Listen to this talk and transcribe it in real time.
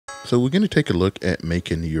So we're going to take a look at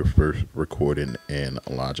making your first recording in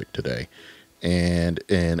Logic today. And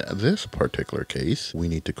in this particular case, we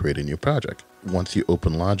need to create a new project. Once you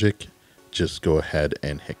open Logic, just go ahead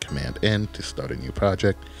and hit Command N to start a new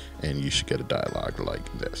project, and you should get a dialog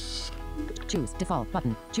like this. Choose default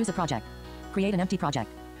button. Choose a project. Create an empty project.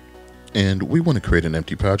 And we want to create an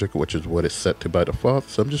empty project, which is what is set to by default.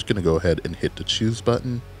 So I'm just going to go ahead and hit the choose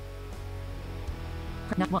button.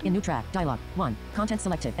 In new track, dialog, 1, content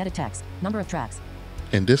selected, edit text, number of tracks.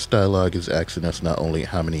 And this dialog is asking us not only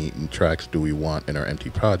how many tracks do we want in our empty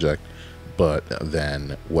project, but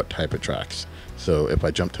then what type of tracks. So if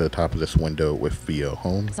I jump to the top of this window with VO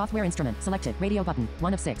Home. Software instrument, selected, radio button,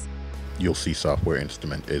 1 of 6. You'll see software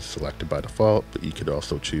instrument is selected by default, but you could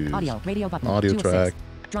also choose audio, radio button, audio 2 track. of 6.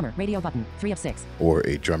 Drummer, radio button, 3 of 6. Or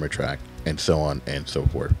a drummer track, and so on and so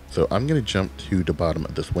forth. So I'm going to jump to the bottom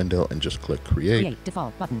of this window and just click Create. Create,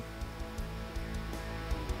 default button.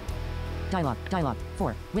 Dialog,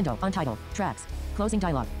 4, window, untitled, tracks, closing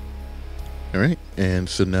dialog. All right, and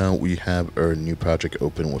so now we have our new project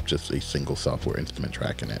open with just a single software instrument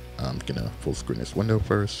track in it. I'm going to full screen this window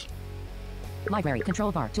first. Library,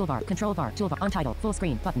 control bar, toolbar, untitled, full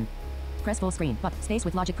screen, button. Press full screen, space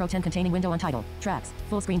with Logic Pro 10 containing window untitled, tracks,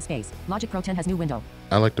 full screen space. Logic Pro 10 has new window.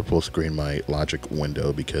 I like to full screen my Logic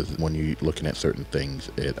window because when you're looking at certain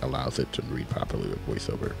things, it allows it to read properly with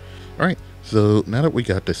VoiceOver. All right, so now that we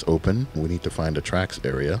got this open, we need to find the tracks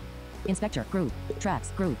area. Inspector, group,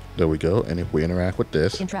 tracks, group. There we go, and if we interact with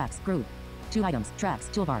this. In tracks, group. 2 items,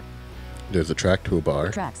 tracks, toolbar. There's a track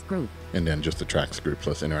toolbar. Tracks, group. And then just the tracks group.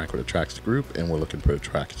 So let's interact with the tracks group, and we're looking for the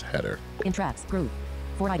tracks header. In tracks, group.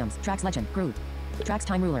 4 items, tracks legend, group. Tracks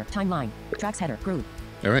time ruler, timeline. Tracks header, group.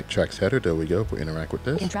 All right, tracks header, there we go. We interact with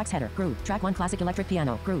this. In tracks header, group. Track 1 classic electric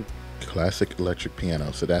piano, group. Classic electric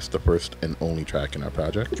piano. So that's the first and only track in our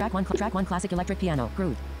project. Track 1 classic electric piano,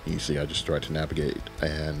 group. You see, I just tried to navigate,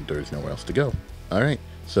 and there's nowhere else to go. All right,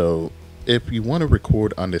 so if you want to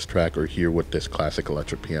record on this track or hear what this classic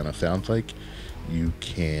electric piano sounds like, you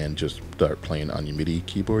can just start playing on your MIDI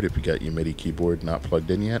keyboard. If you got your MIDI keyboard not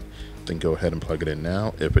plugged in yet, then go ahead and plug it in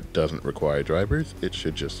now. If it doesn't require drivers, it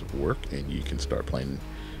should just work and you can start playing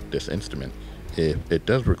this instrument. If it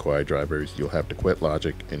does require drivers, you'll have to quit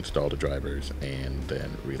Logic, install the drivers, and then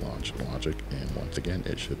relaunch Logic, and once again,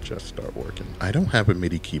 it should just start working. I don't have a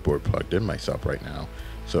MIDI keyboard plugged in myself right now,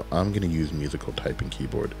 so I'm going to use Musical Typing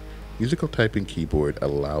Keyboard. Musical Typing Keyboard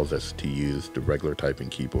allows us to use the regular typing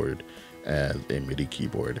keyboard as a MIDI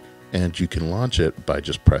keyboard, and you can launch it by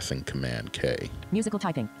just pressing Command K. Musical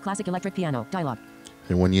typing, classic electric piano, dialog.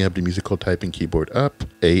 And when you have the musical typing keyboard up,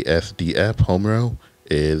 ASDF, home row,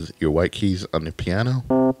 is your white keys on the piano,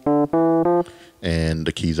 and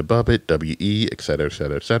the keys above it, WE, etc.,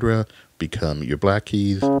 etc., etc., become your black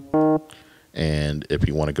keys. And if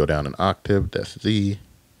you want to go down an octave, that's Z.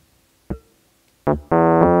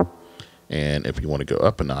 And if you want to go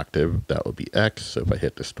up an octave, that would be X. So if I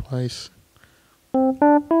hit this twice,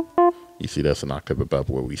 you see that's an octave above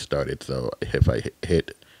where we started. So if I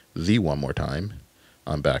hit Z one more time,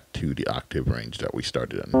 I'm back to the octave range that we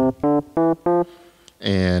started in.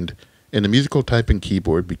 And in the musical typing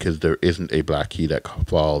keyboard, because there isn't a black key that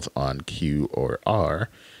falls on Q or R,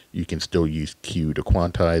 you can still use Q to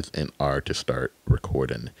quantize and R to start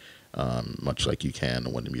recording, much like you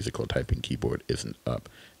can when the musical typing keyboard isn't up.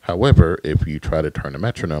 However, if you try to turn the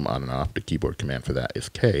metronome on and off, the keyboard command for that is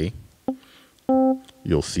K.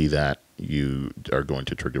 You'll see that you are going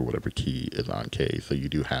to trigger whatever key is on K. So you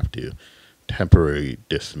do have to temporarily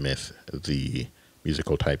dismiss the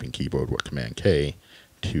musical typing keyboard with Command K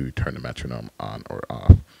to turn the metronome on or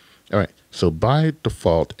off. All right, so by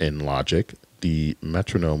default in Logic, the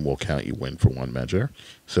metronome will count you in for 1 measure.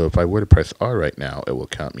 So if I were to press R right now, it will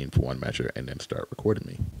count me in for 1 measure and then start recording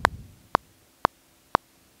me.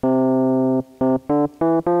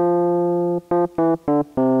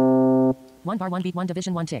 One bar, 1 beat, 1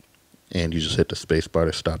 division, 1 tick. And you just hit the space bar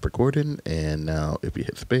to stop recording. And now if you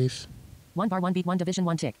hit space. 1 bar, 1 beat, 1 division,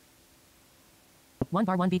 1 tick. 1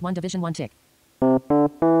 bar, 1 beat, 1 division, 1 tick. 1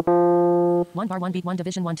 bar, 1 beat, 1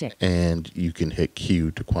 division, 1 tick. And you can hit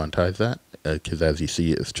Q to quantize that, because as you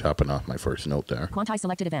see, it's chopping off my first note there. Quantize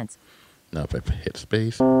selected events. Now if I hit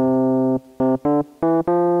space. 1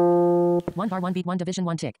 bar, 1 beat, 1 division,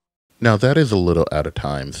 1 tick. Now that is a little out of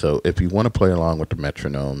time, so if you want to play along with the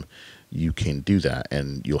metronome, you can do that,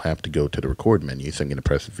 and you'll have to go to the record menu. So I'm going to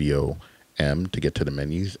press VO M to get to the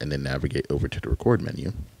menus, and then navigate over to the record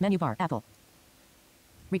menu. Menu bar, Apple.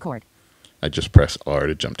 Record. I just press R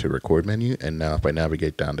to jump to record menu, and now if I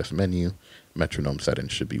navigate down this menu, metronome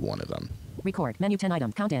settings should be one of them. Record, menu 10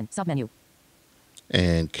 item, count in, submenu.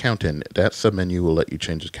 And count-in, that submenu will let you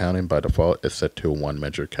change the count-in. By default, it's set to a 1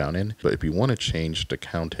 measure count-in. But if you want to change the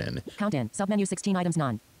count-in, submenu 16 items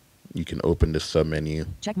none. You can open the submenu.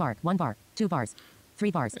 Check mark 1 bar, 2 bars, 3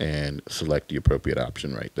 bars. And select the appropriate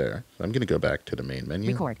option right there. So I'm going to go back to the main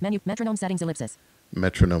menu. Record menu, metronome settings ellipsis.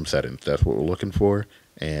 Metronome settings, that's what we're looking for.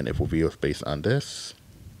 And if we'll VO space on this.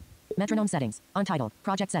 Metronome settings, untitled,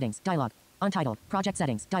 project settings, dialog, untitled, project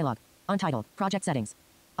settings, dialog, untitled, project settings,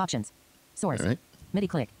 options, source, All right. MIDI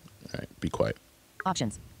click. All right, be quiet.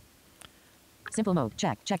 Options. Simple mode,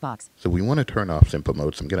 checkbox. So we want to turn off simple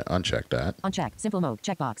mode, so I'm going to uncheck that. Uncheck, simple mode,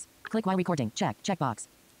 checkbox. Click while recording, checkbox.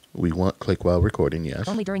 We want click while recording, yes.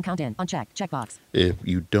 Only during count-in, uncheck, checkbox. If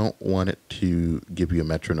you don't want it to give you a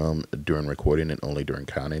metronome during recording and only during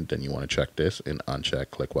counting, then you want to check this and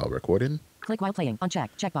uncheck click while recording. Click while playing, uncheck,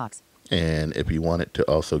 checkbox. And if you want it to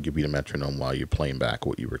also give you the metronome while you're playing back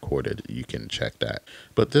what you recorded, you can check that.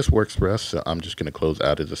 But this works for us, so I'm just going to close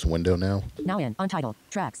out of this window now. Now in, untitled,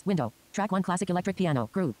 tracks, window, track 1 classic electric piano,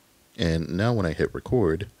 groove. And now when I hit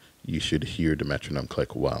record, you should hear the metronome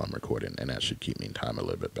click while I'm recording, and that should keep me in time a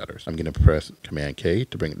little bit better. So I'm going to press Command K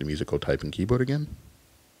to bring up the musical typing keyboard again.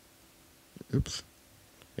 Oops,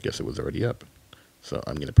 I guess it was already up. So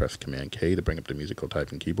I'm going to press Command K to bring up the musical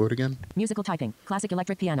typing keyboard again. Musical typing, classic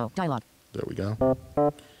electric piano, dialog. There we go.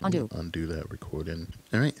 Undo. Undo that recording.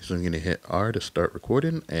 All right, so I'm going to hit R to start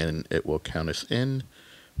recording, and it will count us in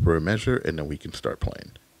for a measure, and then we can start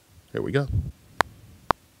playing. There we go.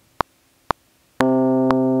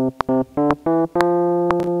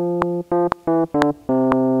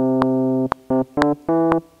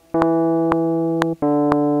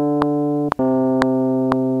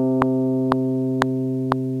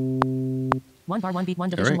 One bar, 1 beat, 1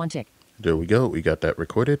 division, Right. 1 tick. There we go. We got that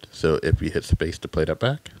recorded. So if we hit space to play that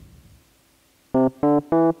back, 1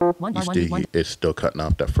 bar, you 1 still, beat, 1. it's still cutting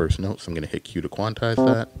off that first note. So I'm going to hit Q to quantize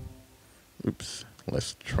that. Oops.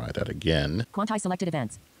 Let's try that again. Quantize selected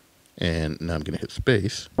events. And now I'm going to hit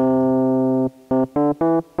space.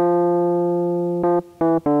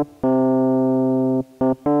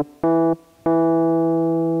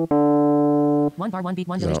 1 bar, 1 beat,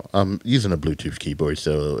 1 So division. I'm using a Bluetooth keyboard,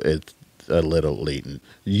 so it's a little latent.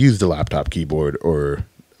 Use the laptop keyboard or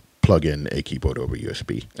plug in a keyboard over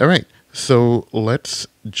USB. All right, so let's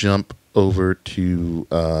jump over to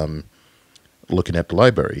looking at the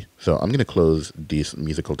library. So I'm going to close this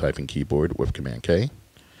musical typing keyboard with Command K.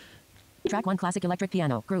 Track 1 classic electric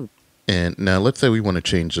piano, groove. And now let's say we want to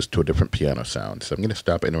change this to a different piano sound. So I'm going to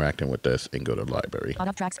stop interacting with this and go to the library. Out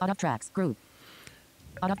of tracks, groove.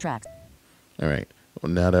 Out of tracks. All right.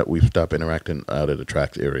 Well, now that we've stopped interacting out of the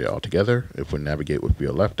tracks area altogether, if we navigate with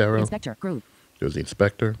your left arrow, Inspector, groove. there's the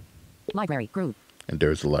inspector, Library, groove. and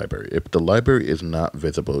there's the library. If the library is not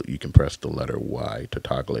visible, you can press the letter Y to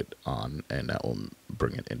toggle it on, and that will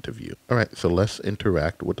bring it into view. All right, so let's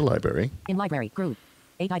interact with the library, In library, groove.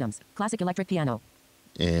 8 items. Classic electric piano.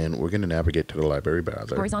 and we're going to navigate to the library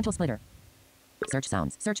browser. Horizontal splitter. Search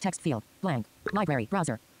sounds. Search text field. Blank. Library,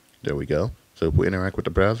 browser. There we go. So if we interact with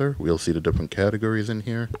the browser, we'll see the different categories in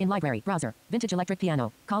here. In library, browser. Vintage electric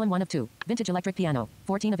piano. Column 1 of 2. Vintage electric piano.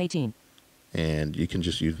 14 of 18. And you can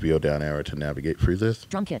just use VO down arrow to navigate through this.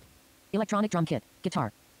 Drum kit. Electronic drum kit.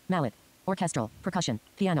 Guitar. Mallet. Orchestral. Percussion.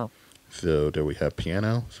 Piano. So there we have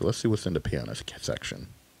piano. So let's see what's in the piano section.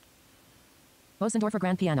 Bosendorfer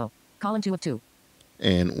grand piano. Column 2 of 2.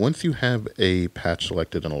 And once you have a patch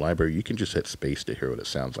selected in a library, you can just hit space to hear what it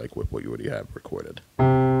sounds like with what you already have recorded.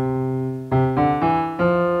 1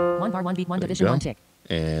 bar, 1 beat, 1 There you division, go. 1 tick.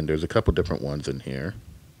 And there's a couple different ones in here.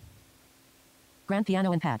 Grand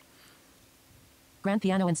piano and pad. Grand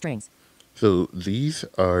piano and strings. So these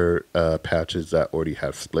are patches that already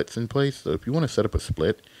have splits in place. So if you want to set up a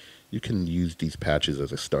split, you can use these patches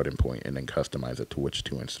as a starting point and then customize it to which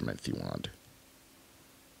 2 instruments you want.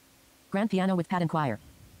 Grand piano with pad and choir.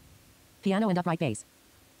 Piano and upright bass.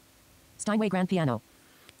 Steinway grand piano.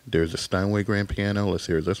 There's a Steinway grand piano. Let's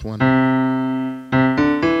hear this one. 1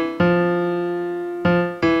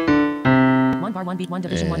 bar, 1 beat, 1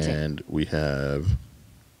 division, 1 tick. And we have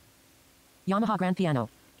Yamaha grand piano.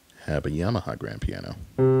 a Yamaha grand piano.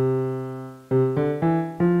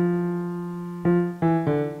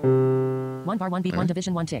 1 bar, 1 beat, 1 Alright.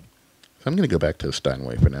 division, 1 tick. So I'm going to go back to the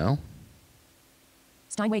Steinway for now.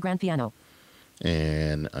 Steinway grand piano.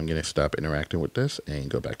 And I'm going to stop interacting with this and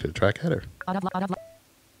go back to the track header. Out of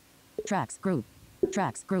tracks, groove.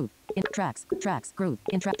 Tracks, groove. In tracks, groove.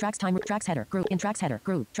 In tracks, time, tracks, header, groove. In tracks, header,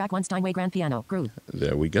 groove. Track 1, Steinway grand piano, groove.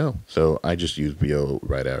 There we go. So I just use VO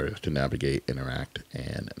right arrows to navigate, interact,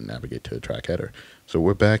 and navigate to the track header. So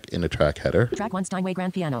we're back in the track header. Track 1, Steinway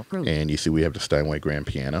grand piano, groove. And you see we have the Steinway grand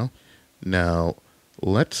piano. Now,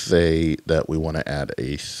 let's say that we want to add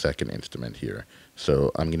a second instrument here.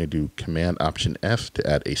 So I'm going to do Command Option S to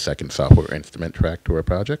add a second software instrument track to our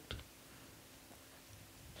project.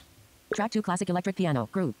 Track 2 classic electric piano,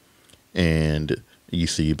 group. And you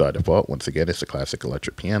see by default, once again, it's a classic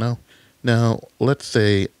electric piano. Now, let's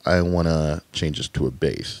say I want to change this to a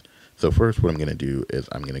bass. So first what I'm going to do is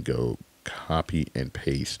I'm going to go copy and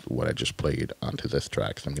paste what I just played onto this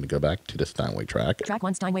track. So I'm going to go back to the Steinway track. Track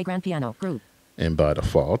 1 Steinway grand piano, group. And by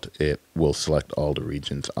default, it will select all the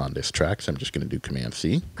regions on this track. So I'm just going to do Command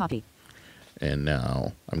C. Copy. And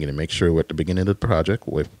now I'm going to make sure we're at the beginning of the project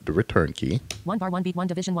with the return key. 1 bar 1 beat 1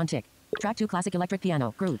 division 1 tick. Track 2 classic electric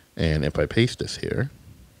piano, group. And if I paste this here,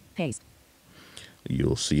 Paste.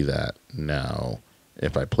 you'll see that now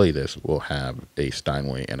if I play this, we'll have a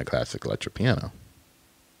Steinway and a classic electric piano.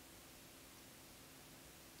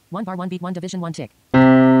 1 bar 1 beat 1 division 1 tick.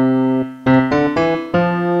 1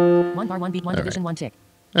 bar 1 beat 1 division 1 tick.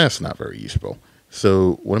 That's not very useful.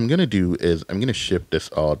 So what I'm going to do is I'm going to shift this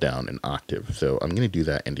all down an octave. So I'm going to do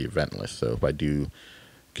that in the event list. So if I do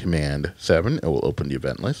Command 7, it will open the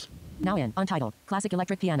event list. Now in Untitled Classic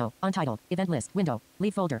Electric Piano Untitled Event List window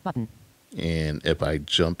Leave folder button. And if I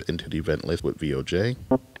jump into the event list with VOJ,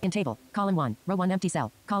 in table column 1 row 1 empty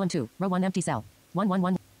cell column 2 row 1 empty cell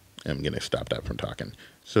 111. I'm going to stop that from talking.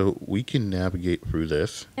 So we can navigate through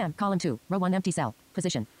this. Column 2 row 1 empty cell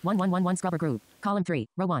position 1111 scrubber groove column 3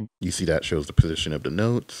 row 1. You see that shows the position of the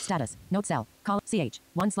notes. Status note cell column CH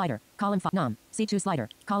 1 slider column 5 num C2 slider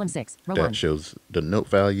column 6 row That 1. shows the note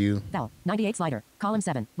value. Val 98 slider column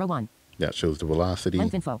 7 row 1. That shows the velocity.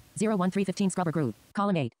 Length info 01315 scrubber groove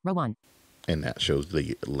column 8 row 1. And that shows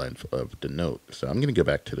the length of the note. So I'm going to go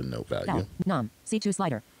back to the note value. Val num C2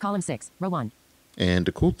 slider column 6 row 1. And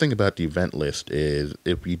the cool thing about the event list is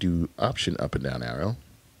if you do Option up and down arrow,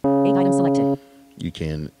 8 items selected. you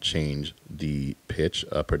can change the pitch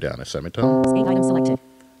up or down a semitone. 8 items selected.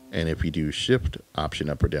 And if you do Shift Option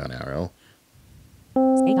up or down arrow,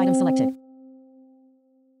 8 items selected.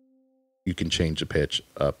 you can change the pitch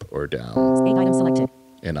up or down 8 items selected.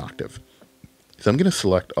 an octave. So I'm going to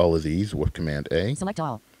select all of these with Command A. Select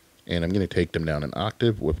all. And I'm going to take them down an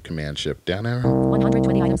octave with Command Shift down arrow.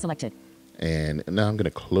 120 items selected. And now I'm going to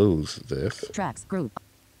close this. Tracks group.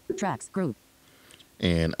 Tracks group.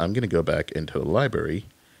 And I'm going to go back into the library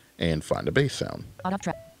and find a bass sound. Out of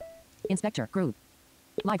track. Inspector group.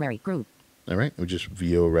 Library group. All right, we just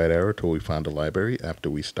VO right arrow till we found a library after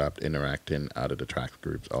we stopped interacting out of the track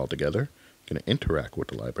groups altogether. Going to interact with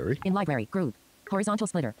the library. In library group. Horizontal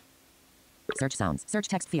splitter. Search sounds. Search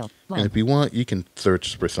text field. Blank. And if you want, you can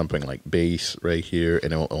search for something like bass right here,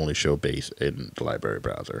 and it will only show bass in the library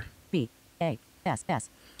browser. B A S S.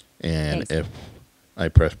 And Bass. if I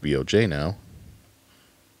press VOJ now,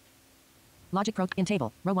 Logic Pro in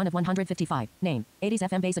table. Row 1 of 155. Name. 80s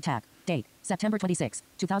FM bass attack. Date. September 26,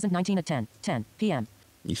 2019 at 10 p.m.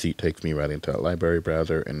 you see it takes me right into that library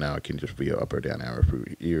browser, and now I can just VO up or down arrow through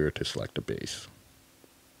here to select a bass.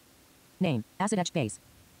 Name. Acid Edge bass.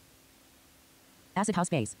 Acid House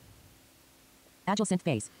bass. Agile Synth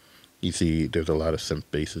bass. You see there's a lot of synth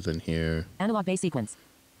basses in here. Analog bass sequence.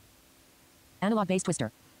 Analog bass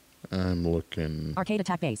twister. I'm looking Arcade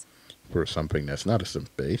attack bass. for something that's not a synth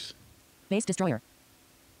bass. Bass destroyer.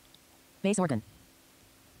 Bass organ.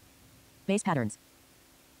 Bass patterns.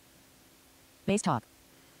 Bass talk.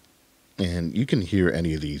 And you can hear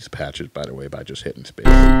any of these patches, by the way, by just hitting space.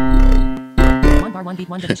 1 bar 1 beat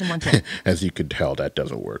 1 division 1 tick. As you can tell, that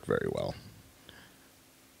doesn't work very well.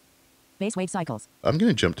 Bass wave cycles. I'm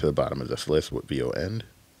going to jump to the bottom of this list with VO end.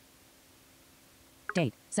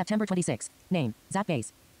 Date. September 26. Name. Zap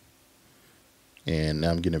bass. And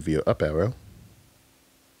now I'm going to VO up arrow.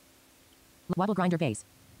 Wobble grinder bass.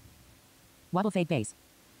 Wobble fade bass.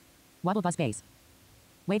 Wobble buzz bass.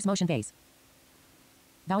 Waves motion bass.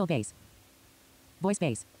 Vowel bass. Voice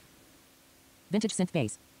bass. Vintage synth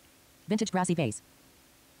bass. Vintage grassy bass.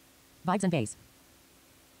 Vibes and bass.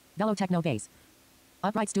 Velo techno bass.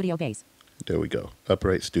 Upright studio bass. There we go.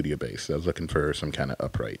 Upright studio bass. I was looking for some kind of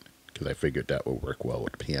upright because I figured that would work well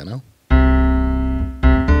with the piano.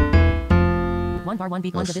 1 bar 1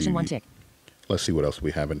 beat 1 division 1 tick. Let's see what else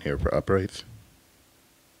we have in here for uprights.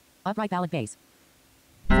 Upright ballad bass.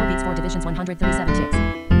 4 beats 4 divisions 137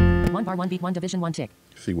 ticks. 1 bar 1 beat 1 division 1 tick.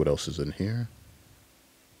 See what else is in here.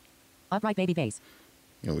 Upright baby bass.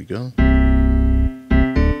 Here we go.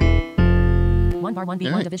 1 bar 1 beat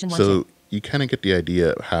All 1 right, division 1 so tick. you kind of get the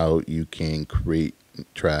idea of how you can create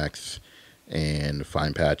tracks and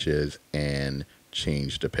find patches and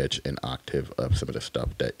change the pitch and octave of some of the stuff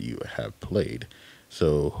that you have played.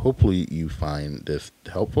 So hopefully you find this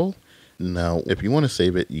helpful. Now, if you want to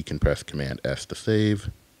save it, you can press Command S to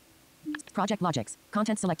save. Project logics.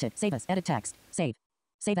 Content selected. Save as. Edit text. Save.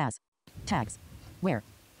 Save as. Tags. Where?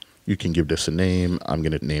 You can give this a name. I'm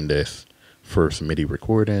going to name this First MIDI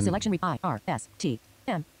Recording. Selection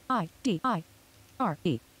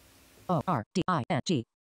IRSTMIDI-REORDING.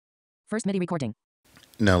 First MIDI recording.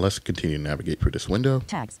 Now let's continue to navigate through this window.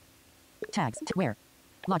 Tags. Tags. Where?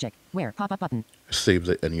 Logic. Where? Pop-up button. Save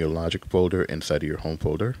it in your Logic folder inside of your home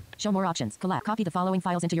folder. Show more options. Copy the following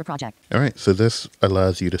files into your project. All right, so this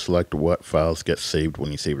allows you to select what files get saved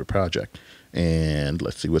when you save a project. And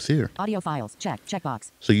let's see what's here. Audio files. Check.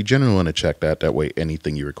 Checkbox. So you generally want to check that. That way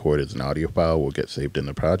anything you record as an audio file will get saved in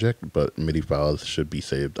the project, but MIDI files should be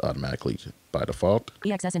saved automatically by default.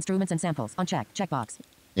 EXS instruments and samples. Uncheck. Checkbox.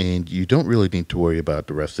 And you don't really need to worry about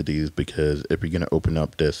the rest of these, because if you're going to open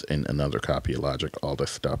up this in another copy of Logic, all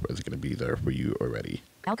this stuff is going to be there for you already.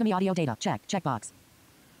 Alchemy audio data. Check. Checkbox.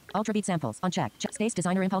 Ultrabeat samples. Uncheck. Space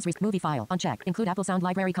Designer Impulse movie file. Uncheck. Include Apple Sound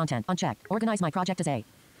Library content. Uncheck. Organize my project as A.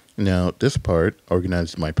 Now, this part,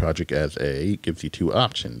 Organize my project as A, gives you two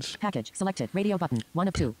options. Package. Selected. Radio button. 1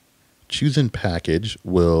 of 2. Choosing package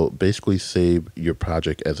will basically save your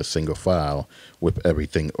project as a single file with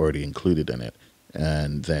everything already included in it.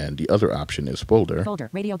 And then the other option is folder. Folder.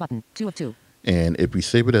 Radio button. 2 of 2. And if we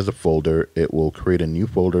save it as a folder, it will create a new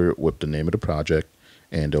folder with the name of the project,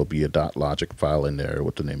 and there'll be a .logic file in there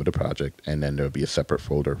with the name of the project, and then there'll be a separate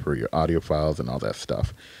folder for your audio files and all that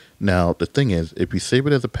stuff. Now, the thing is, if you save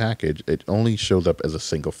it as a package, it only shows up as a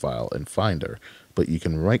single file in Finder, but you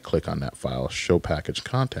can right-click on that file, show package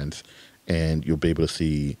contents, and you'll be able to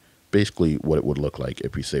see basically what it would look like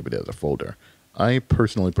if you save it as a folder. I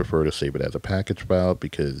personally prefer to save it as a package file,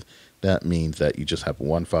 because that means that you just have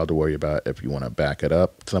one file to worry about. If you want to back it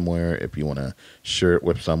up somewhere, if you want to share it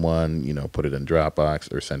with someone, put it in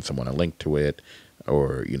Dropbox or send someone a link to it,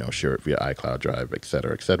 or, share it via iCloud Drive,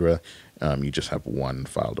 etc., etc. You just have one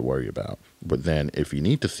file to worry about. But then if you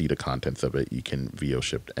need to see the contents of it, you can VO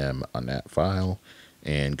Shift M on that file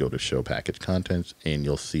and go to Show Package Contents, and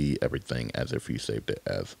you'll see everything as if you saved it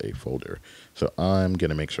as a folder. So I'm going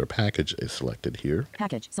to make sure Package is selected here.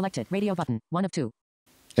 Package. Selected. Radio button. 1 of 2.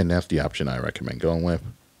 And that's the option I recommend going with.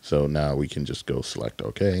 So now we can just go select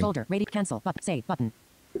OK. Folder. Radio. Cancel. Button. Save. Button.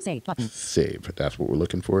 Save. Button. Save. That's what we're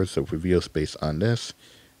looking for. So if we VO space on this,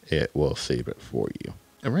 it will save it for you.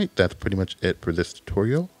 All right, that's pretty much it for this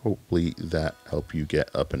tutorial. Hopefully that helped you get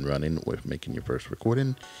up and running with making your first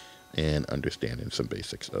recording and understanding some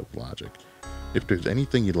basics of Logic. If there's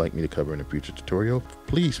anything you'd like me to cover in a future tutorial,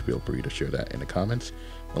 please feel free to share that in the comments,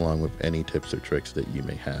 along with any tips or tricks that you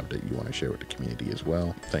may have that you want to share with the community as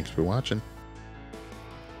well. Thanks for watching.